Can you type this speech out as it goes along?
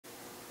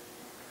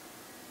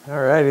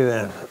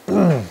Alrighty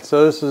then.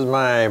 So this is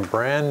my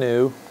brand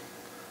new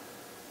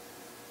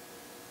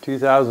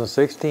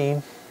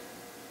 2016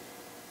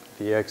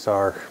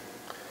 DXR.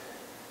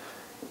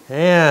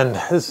 And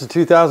this is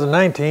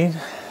 2019,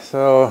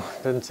 so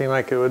it didn't seem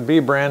like it would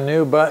be brand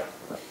new, but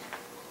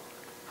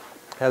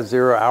it has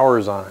 0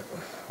 hours on it.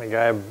 The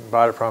guy I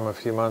bought it from a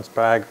few months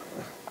back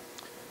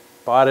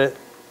bought it,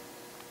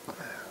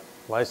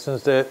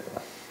 licensed it,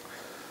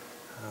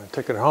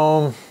 took it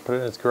home, put it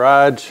in his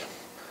garage.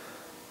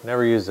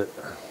 Never used it.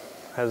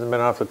 Hasn't been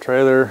off the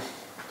trailer.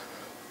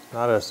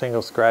 Not a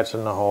single scratch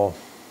in the hole.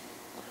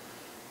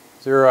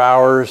 0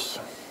 hours.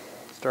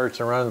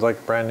 Starts and runs like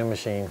a brand new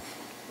machine.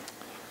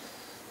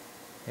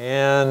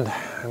 And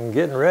I'm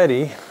getting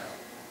ready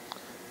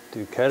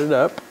to cut it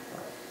up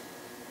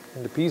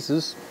into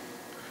pieces,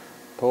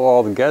 pull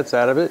all the guts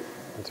out of it,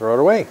 and throw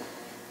it away.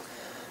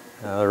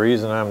 Now the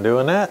reason I'm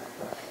doing that,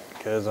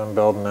 because I'm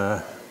building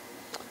a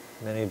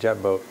mini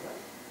jet boat.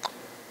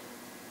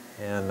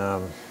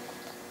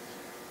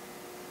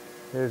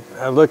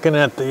 And looking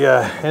at the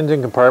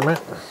engine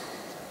compartment,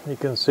 you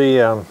can see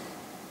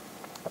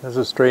this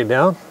is straight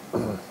down,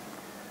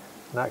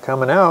 not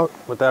coming out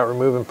without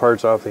removing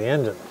parts off the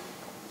engine,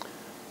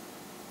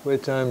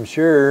 which I'm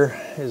sure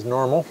is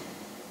normal,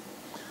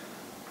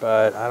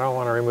 but I don't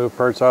want to remove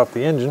parts off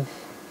the engine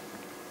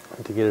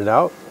to get it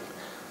out.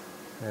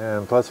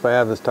 And plus, if I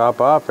have this top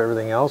off,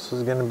 everything else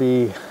is going to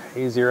be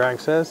easier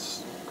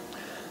access.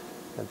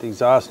 Got the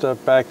exhaust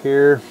stuff back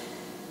here,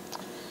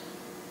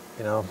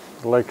 you know,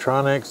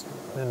 electronics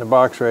in the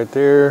box right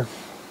there,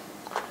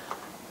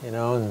 you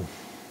know, and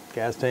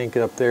gas tank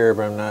up there,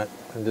 but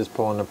I'm just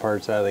pulling the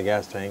parts out of the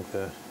gas tank,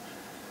 the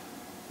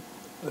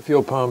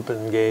fuel pump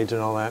and gauge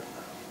and all that.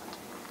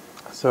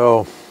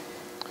 So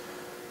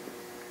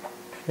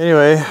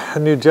anyway, a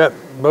new jet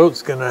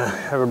boat's gonna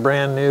have a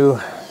brand new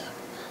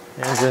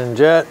engine and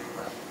jet.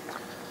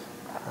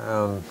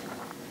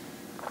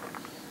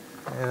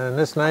 And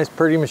this nice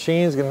pretty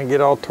machine is gonna get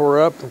all tore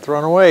up and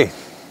thrown away.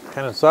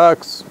 Kind of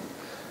sucks.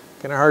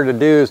 Kind of hard to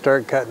do,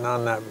 start cutting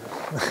on that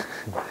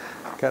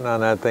cutting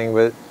on that thing,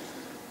 but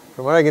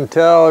from what I can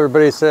tell,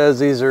 everybody says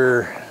these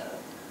are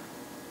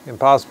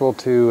impossible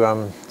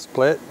to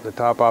split the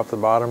top off the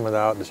bottom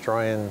without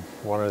destroying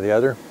one or the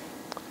other.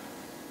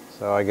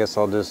 So I guess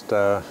I'll just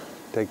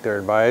take their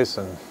advice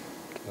and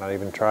not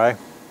even try.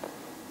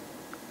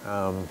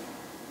 But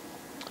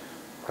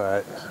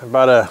I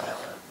bought a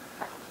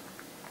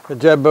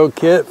jet boat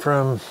kit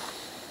from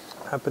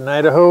up in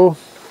Idaho.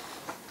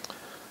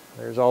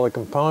 There's all the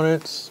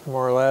components,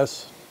 more or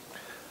less.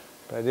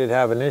 But I did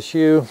have an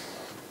issue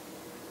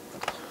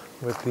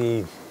with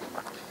the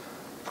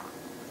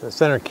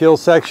center keel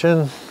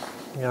section.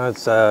 You know,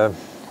 it's 10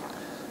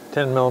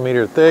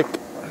 millimeter thick,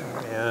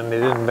 and they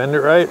didn't bend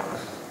it right.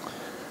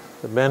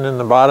 The bend in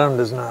the bottom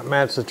does not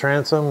match the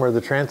transom where the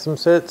transom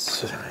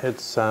sits.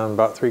 It's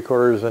about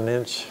 3/4 of an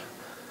inch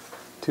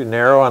too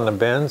narrow on the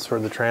bends where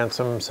the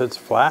transom sits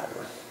flat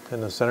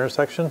in the center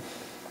section.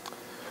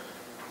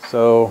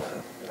 So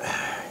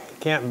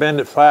can't bend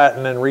it flat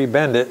and then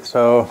rebend it,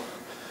 so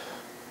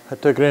I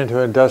took it into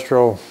an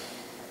industrial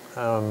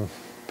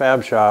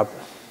fab shop,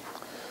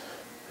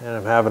 and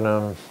I'm having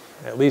them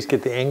at least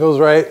get the angles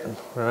right, and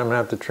I'm gonna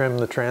have to trim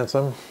the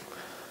transom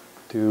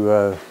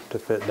to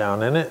fit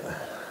down in it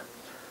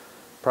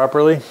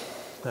properly.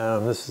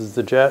 This is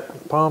the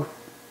jet pump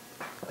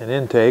and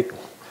intake.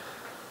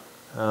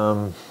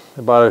 I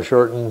bought a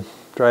shortened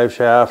drive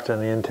shaft and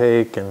the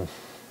intake, and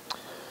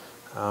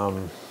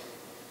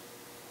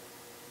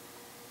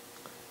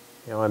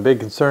you know, my big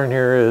concern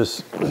here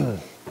is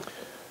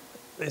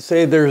they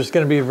say there's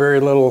going to be very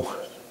little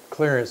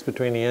clearance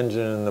between the engine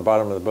and the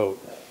bottom of the boat.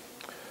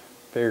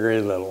 Very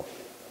little.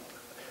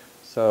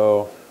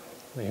 So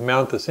when you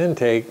mount this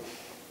intake,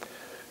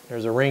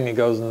 there's a ring that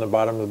goes in the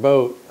bottom of the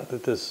boat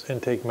that this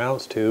intake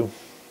mounts to.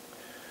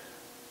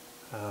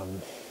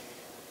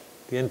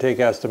 The intake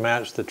has to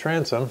match the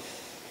transom,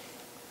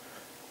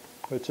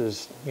 which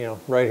is, you know,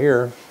 right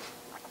here,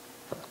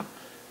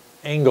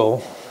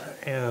 angle,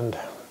 and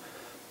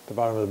the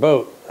bottom of the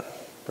boat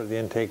for the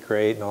intake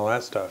grate and all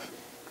that stuff.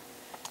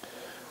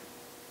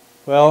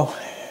 Well,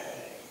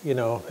 you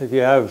know, if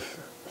you have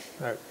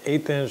an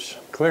 1/8 inch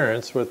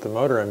clearance with the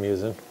motor I'm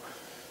using,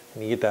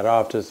 and you get that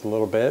off just a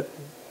little bit,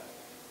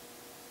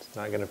 it's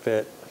not going to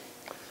fit.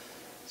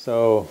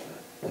 So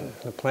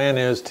the plan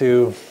is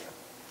to,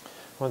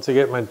 once I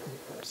get my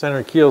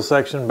center keel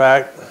section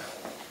back,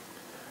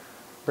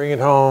 bring it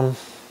home,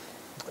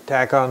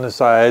 tack on the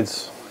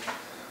sides,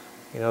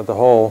 you know, the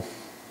whole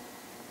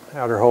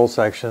outer hole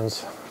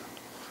sections,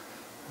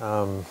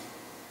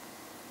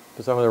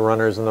 put some of the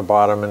runners in the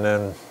bottom, and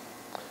then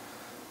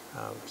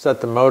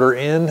set the motor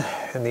in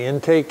and the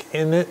intake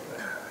in it,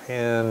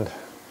 and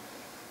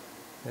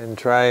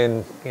try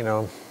and, you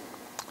know,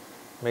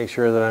 make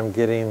sure that I'm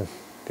getting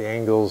the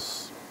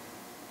angles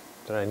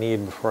that I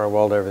need before I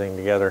weld everything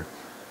together.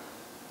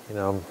 You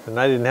know, and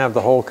I didn't have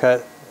the hole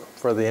cut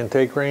for the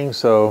intake ring,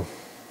 so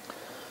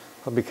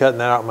I'll be cutting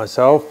that out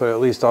myself, but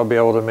at least I'll be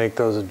able to make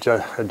those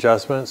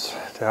adjustments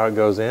to how it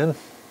goes in.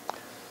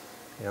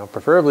 You know,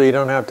 preferably you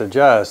don't have to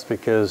adjust,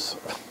 because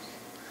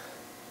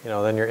you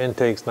know, then your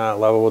intake's not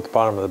level with the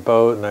bottom of the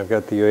boat, and I've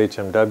got the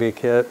UHMW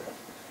kit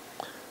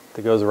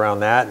that goes around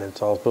that, and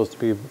it's all supposed to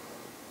be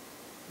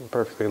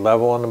perfectly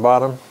level on the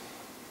bottom.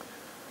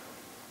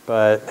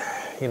 But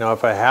you know,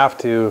 if I have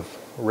to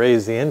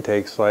raise the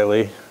intake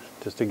slightly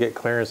just to get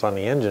clearance on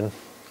the engine,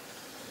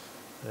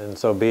 and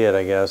so be it,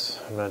 I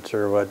guess. I'm not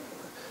sure what,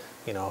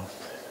 you know,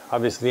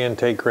 obviously the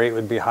intake rate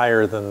would be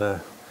higher than the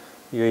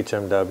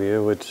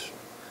UHMW, which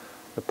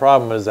the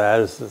problem with that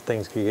is that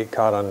things can get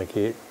caught on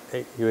the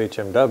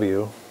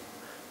UHMW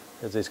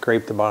as they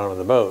scrape the bottom of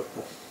the boat,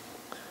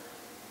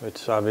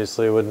 which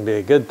obviously wouldn't be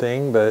a good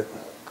thing. But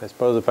I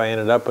suppose if I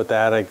ended up with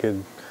that, I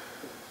could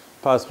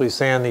possibly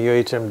sand the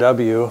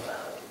UHMW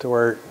to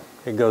where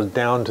it goes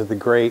down to the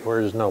grate where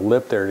there's no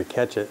lip there to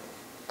catch it,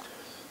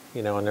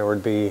 you know, and there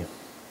would be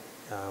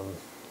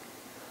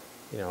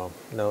you know,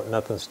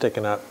 nothing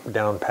sticking up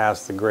down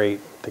past the grate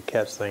to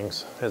catch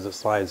things as it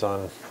slides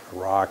on a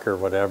rock or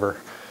whatever.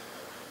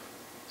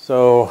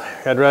 So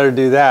I'd rather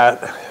do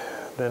that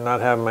than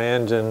not have my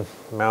engine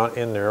mount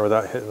in there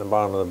without hitting the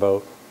bottom of the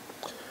boat.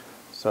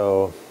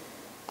 So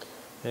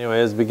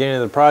anyway, it's the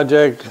beginning of the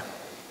project.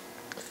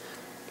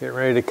 Getting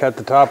ready to cut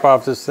the top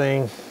off this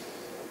thing,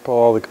 pull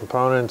all the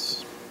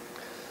components,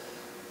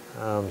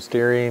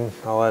 steering,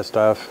 all that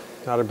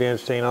stuff. That'll be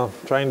interesting. I'll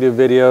try and do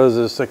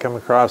videos as I come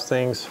across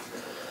things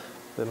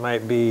that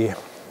might be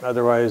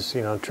otherwise,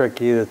 you know,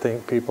 tricky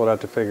that people would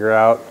have to figure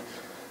out.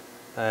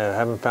 I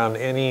haven't found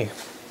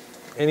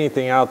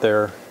anything out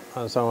there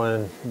on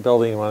someone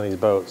building one of these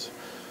boats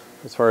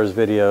as far as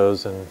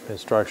videos and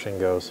instruction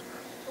goes.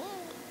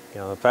 You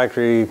know, the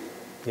factory,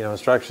 you know,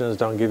 instructions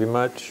don't give you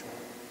much,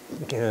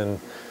 and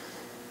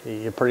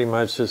you pretty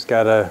much just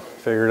gotta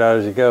figure it out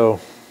as you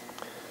go.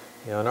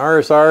 You know, in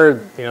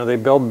RSR, you know, they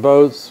build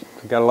boats,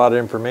 they've got a lot of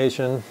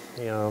information.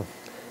 You know,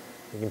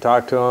 you can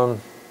talk to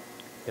them.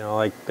 You know,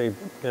 like they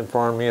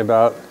informed me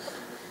about,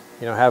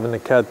 you know, having to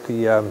cut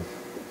the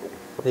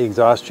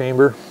exhaust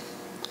chamber.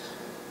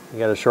 You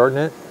got to shorten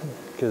it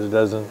because it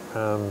doesn't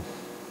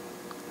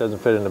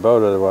fit in the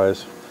boat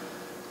otherwise.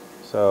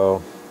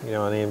 So, you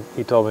know, and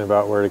he told me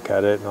about where to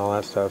cut it and all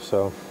that stuff.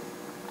 So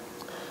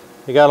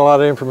you got a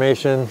lot of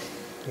information.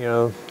 You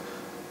know,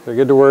 they're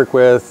good to work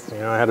with.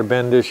 You know, I had a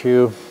bend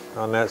issue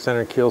on that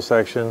center keel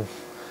section.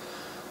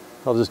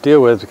 I'll just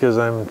deal with because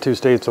I'm 2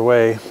 states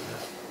away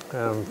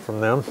from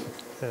them,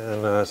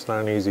 and it's not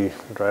an easy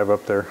drive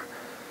up there.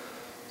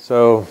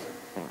 So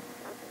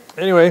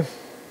anyway, I'm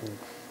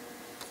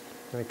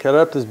gonna cut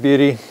up this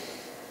beauty.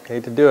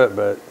 Hate to do it,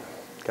 but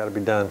it's got to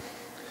be done.